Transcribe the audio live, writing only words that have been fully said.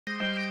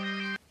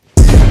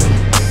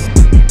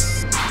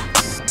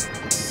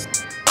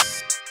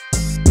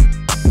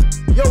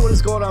What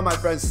is going on, my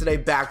friends? Today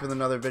back with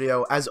another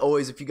video. As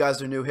always, if you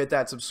guys are new, hit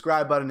that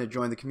subscribe button to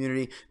join the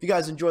community. If you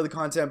guys enjoy the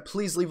content,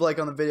 please leave a like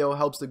on the video. It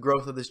helps the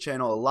growth of this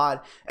channel a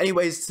lot.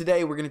 Anyways,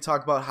 today we're going to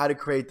talk about how to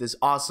create this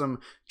awesome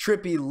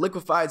trippy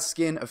liquefied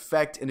skin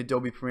effect in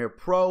Adobe Premiere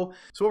Pro.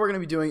 So what we're going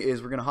to be doing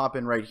is we're going to hop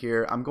in right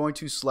here. I'm going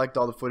to select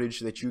all the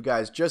footage that you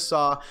guys just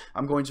saw.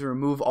 I'm going to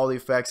remove all the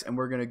effects and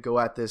we're going to go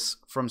at this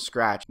from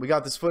scratch. We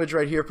got this footage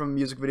right here from a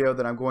music video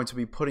that I'm going to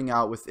be putting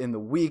out within the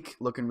week,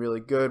 looking really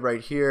good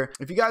right here.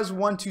 If you guys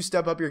want to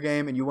step up your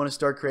game and you want to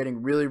start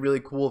creating really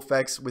cool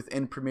effects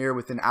within Premiere,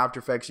 within After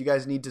Effects, you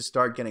guys need to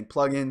start getting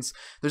plugins.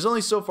 There's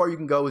only so far you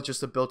can go with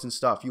just the built-in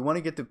stuff. You want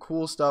to get the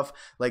cool stuff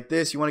like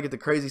this, you want to get the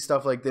crazy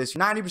stuff like this.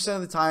 90%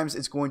 of the times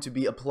it's going to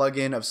be a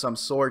plugin of some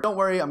sort. Don't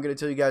worry, I'm going to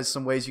tell you guys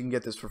some ways you can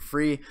get this for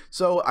free.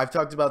 So I've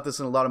talked about this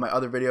in a lot of my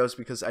other videos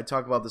because I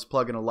talk about this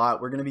plugin a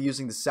lot. We're going to be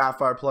using the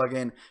Sapphire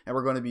plugin and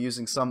we're going to be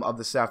using some of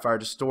the Sapphire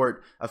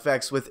distort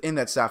effects within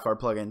that Sapphire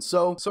plugin.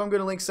 So I'm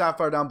going to link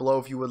Sapphire down below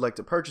if you would like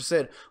to purchase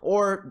it,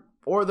 or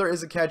there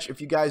is a catch. If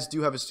you guys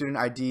do have a student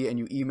ID and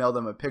you email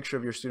them a picture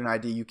of your student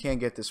ID, you can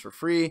get this for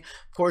free.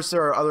 Of course,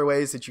 there are other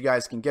ways that you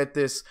guys can get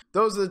this.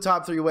 Those are the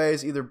top 3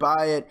 ways. Either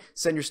buy it,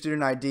 send your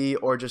student ID,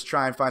 or just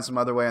try and find some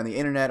other way on the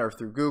internet or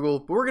through Google.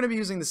 But we're going to be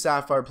using the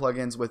Sapphire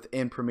plugins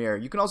within Premiere.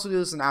 You can also do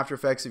this in After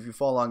Effects if you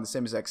follow along the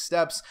same exact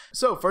steps.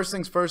 So first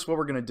things first, what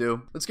we're going to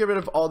do, let's get rid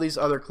of all these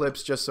other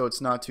clips just so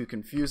it's not too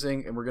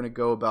confusing, and we're going to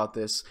go about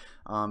this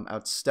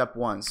at step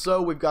 1.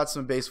 So we've got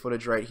some base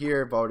footage right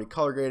here. I've already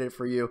color graded it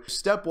for you.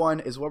 Step 1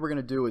 is what we're going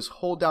to do is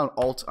hold down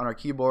Alt on our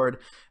keyboard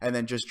and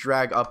then just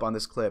drag up on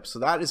this clip. So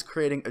that is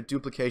creating a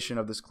duplication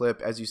of this clip.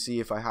 As you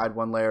see, if I hide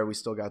one layer, we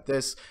still got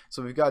this.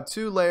 So we've got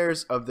 2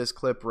 layers of this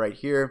clip right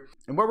here.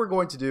 And what we're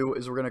going to do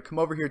is we're going to come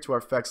over here to our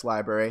effects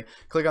library,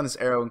 click on this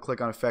arrow and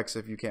click on effects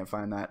if you can't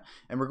find that.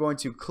 And we're going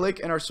to click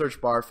in our search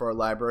bar for our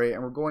library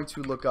and we're going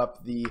to look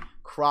up the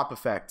crop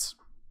effects.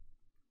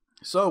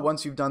 So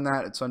once you've done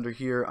that, it's under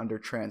here under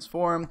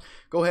transform.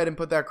 Go ahead and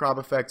put that crop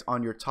effect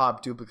on your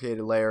top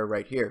duplicated layer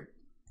right here.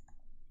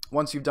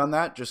 Once you've done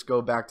that, just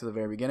go back to the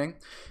very beginning.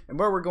 And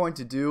what we're going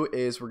to do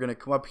is we're going to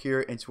come up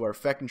here into our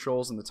effect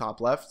controls in the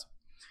top left.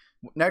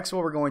 Next,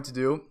 what we're going to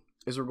do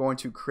is we're going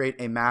to create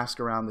a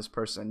mask around this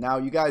person. Now,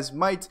 you guys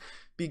might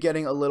be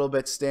getting a little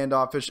bit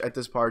standoffish at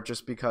this part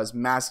just because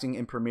masking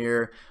in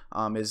Premiere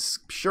is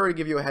sure to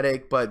give you a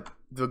headache, but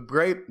the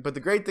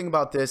great thing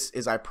about this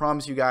is I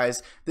promise you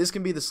guys this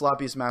can be the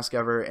sloppiest mask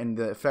ever and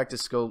the effect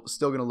is still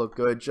going to look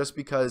good just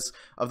because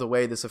of the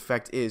way this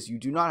effect is. You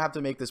do not have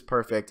to make this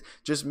perfect.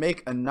 Just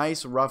make a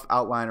nice rough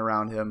outline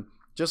around him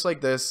just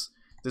like this.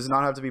 Does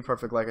not have to be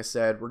perfect, like I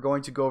said. We're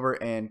going to go over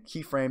and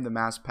keyframe the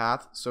mask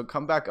path. So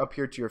come back up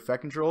here to your effect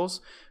controls.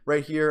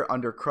 Right here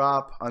under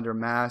crop, under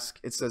mask,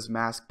 it says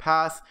mask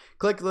path.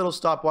 Click the little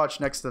stopwatch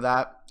next to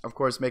that. Of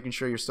course, making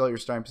sure you're still at your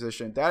starting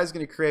position. That is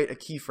going to create a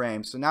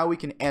keyframe. So now we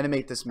can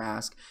animate this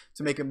mask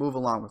to make it move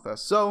along with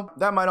us. So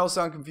that might all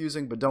sound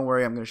confusing, but don't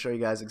worry. I'm going to show you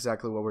guys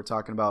exactly what we're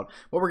talking about.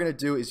 What we're going to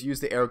do is use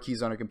the arrow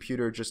keys on our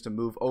computer just to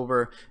move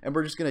over. And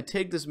we're just going to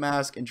take this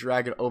mask and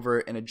drag it over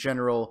in a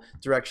general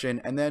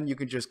direction. And then you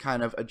can just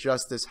kind of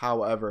adjust this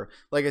however.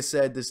 Like I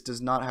said, this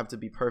does not have to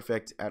be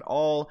perfect at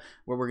all.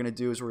 What we're going to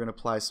do is we're going to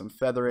apply some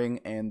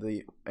feathering and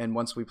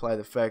once we apply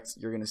the effects,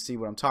 you're going to see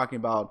what I'm talking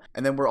about.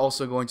 And then we're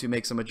also going to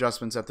make some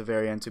adjustments at the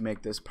very end to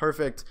make this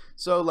perfect.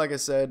 So like I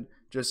said,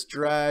 just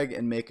drag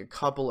and make a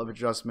couple of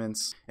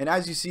adjustments. And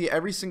as you see,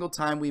 every single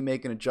time we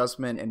make an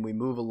adjustment and we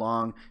move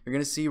along, you're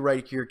going to see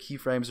right here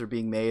keyframes are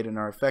being made in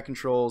our effect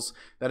controls.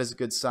 That is a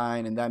good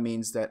sign, and that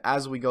means that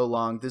as we go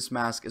along, this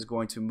mask is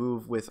going to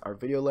move with our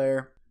video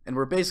layer. And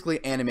we're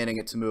basically animating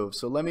it to move.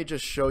 So let me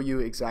just show you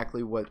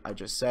exactly what I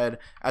just said.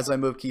 As I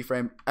move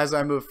frame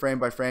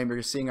by frame,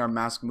 you're seeing our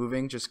mask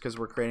moving just because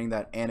we're creating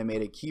that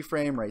animated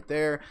keyframe right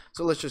there.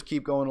 So let's just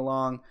keep going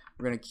along.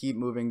 We're going to keep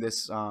moving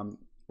this. We're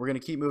going to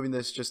keep moving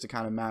this just to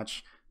kind of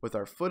match with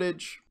our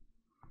footage.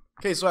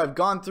 Okay, so I've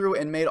gone through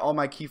and made all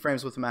my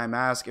keyframes with my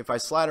mask. If I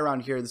slide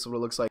around here, this is what it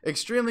looks like.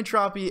 Extremely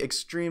choppy,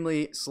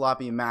 extremely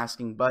sloppy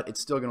masking, but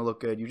it's still gonna look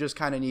good. You just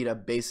kind of need a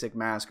basic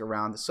mask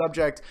around the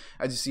subject.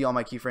 As you see, all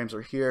my keyframes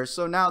are here.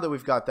 So now that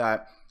we've got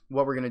that,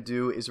 what we're gonna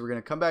do is we're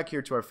gonna come back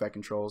here to our effect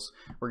controls.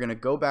 We're gonna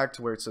go back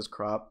to where it says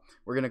crop.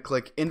 We're gonna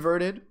click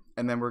inverted,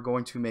 and then we're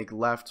going to make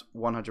left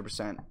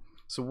 100%.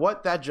 So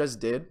what that just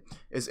did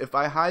is if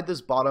I hide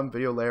this bottom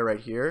video layer right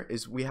here,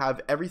 is we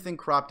have everything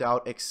cropped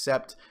out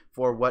except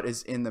for what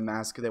is in the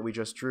mask that we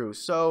just drew.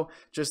 So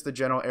just the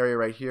general area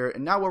right here.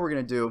 And now what we're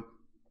going to do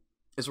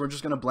is we're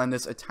just going to blend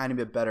this a tiny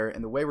bit better.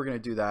 And the way we're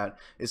going to do that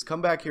is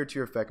come back here to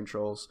your effect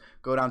controls,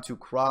 go down to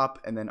crop,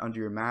 and then under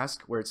your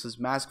mask where it says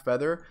mask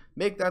feather,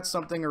 make that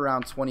something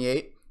around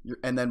 28.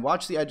 And then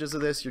watch the edges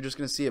of this. You're just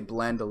going to see it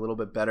blend a little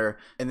bit better.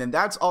 And then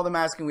that's all the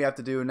masking we have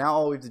to do. Now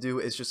all we have to do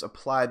is just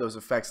apply those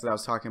effects that I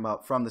was talking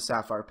about from the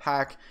Sapphire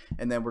pack.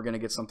 And then we're going to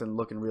get something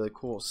looking really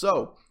cool.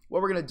 So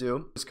what we're going to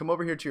do is come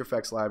over here to your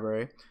effects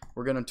library.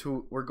 We're going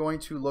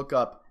to look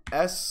up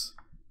S_D.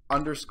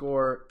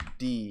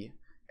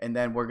 And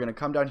then we're going to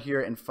come down here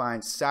and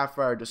find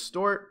Sapphire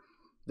Distort.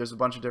 There's a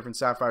bunch of different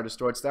sapphire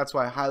distorts. That's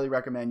why I highly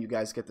recommend you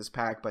guys get this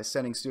pack by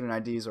sending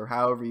student IDs or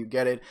however you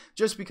get it,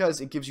 just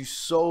because it gives you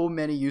so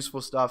many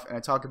useful stuff, and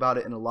I talk about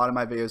it in a lot of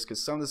my videos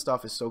because some of the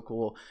stuff is so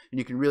cool and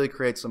you can really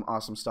create some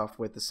awesome stuff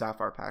with the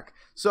sapphire pack.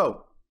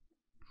 So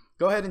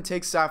go ahead and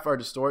take sapphire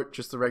distort,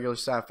 just the regular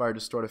sapphire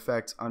distort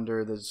effect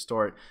under the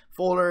distort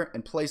folder,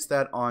 and place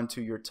that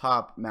onto your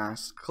top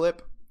mask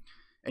clip,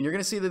 and you're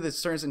going to see that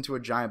this turns into a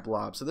giant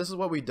blob. So this is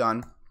what we've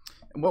done.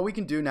 And what we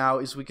can do now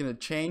is we can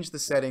change the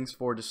settings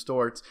for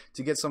distort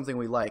to get something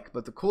we like.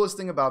 But the coolest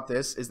thing about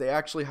this is they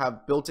actually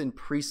have built-in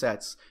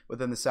presets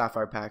within the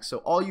sapphire pack. So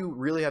all you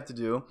really have to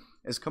do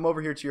is come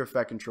over here to your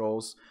effect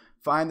controls,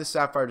 find the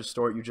sapphire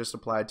distort you just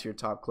applied to your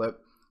top clip,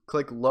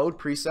 click load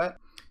preset,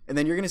 and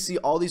then you're going to see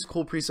all these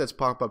cool presets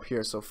pop up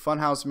here. So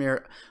funhouse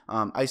mirror,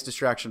 ice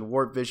distraction,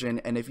 warp vision,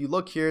 and if you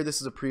look here, this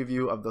is a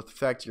preview of the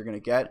effect you're going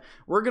to get.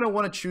 We're going to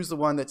want to choose the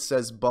one that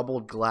says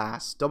bubbled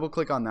glass. Double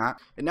click on that,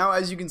 and now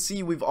as you can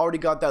see, we've already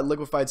got that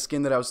liquefied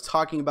skin that I was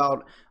talking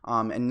about,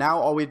 and now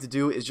all we have to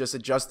do is just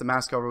adjust the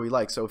mask however we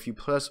like. So if you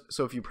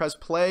press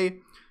play,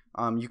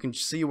 you can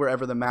see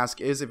wherever the mask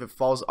is if it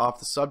falls off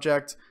the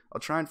subject. I'll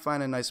try and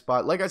find a nice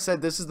spot. Like I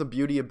said, this is the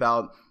beauty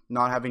about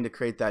not having to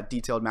create that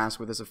detailed mask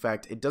with this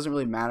effect. It doesn't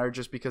really matter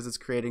just because it's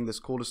creating this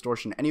cool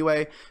distortion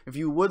anyway. If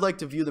you would like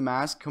to view the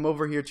mask, come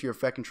over here to your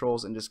effect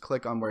controls and just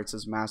click on where it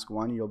says mask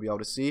 1. You'll be able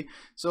to see.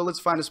 So let's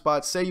find a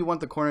spot. Say you want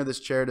the corner of this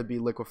chair to be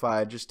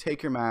liquefied. Just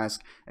take your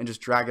mask and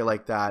just drag it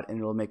like that, and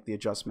it'll make the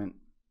adjustment.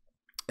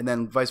 And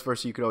then vice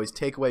versa, you could always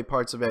take away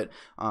parts of it.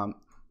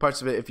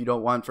 If you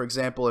don't want. For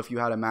example, if you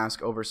had a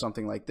mask over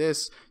something like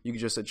this, you could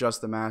just adjust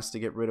the mask to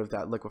get rid of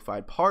that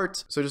liquefied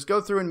part. So just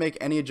go through and make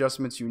any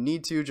adjustments you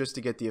need to just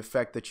to get the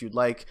effect that you'd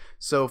like.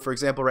 So for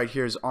example, right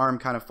here, his arm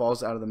kind of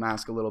falls out of the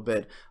mask a little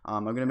bit.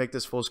 I'm going to make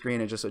this full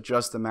screen and just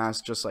adjust the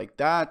mask just like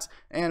that,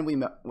 and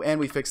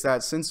we fix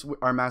that. Since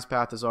our mask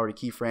path is already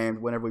keyframed,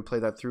 whenever we play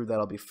that through,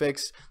 that'll be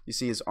fixed. You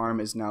see his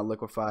arm is now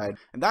liquefied,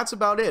 and that's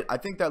about it. I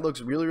think that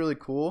looks really, really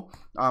cool.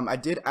 I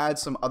did add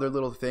some other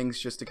little things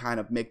just to kind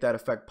of make that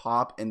effect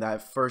pop in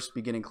that first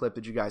beginning clip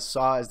that you guys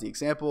saw as the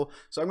example.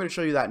 So I'm going to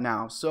show you that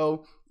now.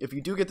 So if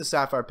you do get the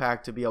sapphire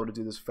pack to be able to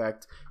do this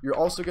effect, you're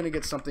also going to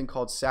get something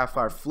called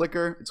sapphire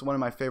flicker. It's one of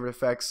my favorite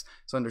effects.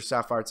 It's under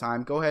sapphire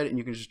time. Go ahead and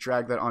you can just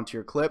drag that onto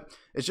your clip.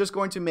 It's just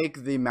going to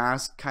make the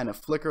mask kind of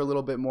flicker a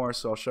little bit more,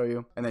 so I'll show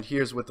you. And then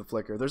here's with the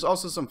flicker. There's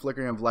also some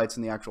flickering of lights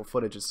in the actual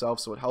footage itself,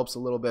 so it helps a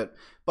little bit,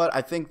 but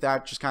I think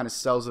that just kind of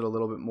sells it a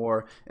little bit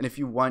more. And if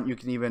you want, you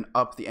can even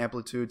up the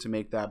amplitude to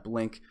make that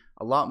blink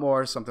a lot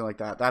more, something like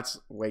that. That's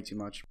way too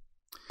much.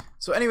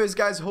 So anyways,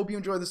 guys, hope you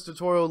enjoyed this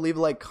tutorial. Leave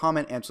a like,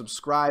 comment, and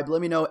subscribe.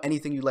 Let me know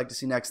anything you'd like to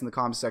see next in the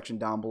comment section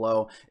down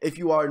below. If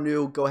you are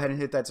new, go ahead and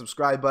hit that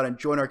subscribe button.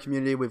 Join our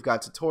community. We've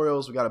got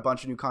tutorials. We've got a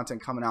bunch of new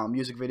content coming out,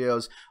 music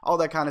videos, all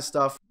that kind of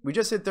stuff. We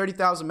just hit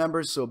 30,000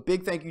 members, so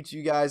big thank you to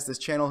you guys. This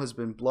channel has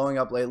been blowing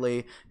up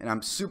lately, and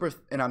I'm super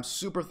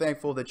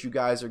thankful that you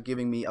guys are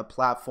giving me a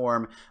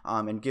platform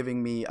and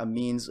giving me a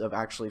means of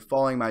actually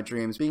following my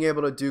dreams, being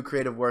able to do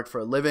creative work for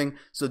a living.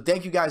 So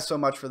thank you guys so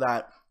much for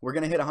that. We're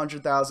going to hit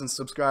 100,000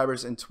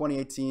 subscribers in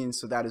 2018,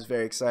 so that is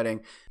very exciting.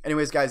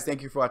 Anyways, guys,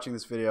 thank you for watching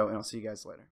this video, and I'll see you guys later.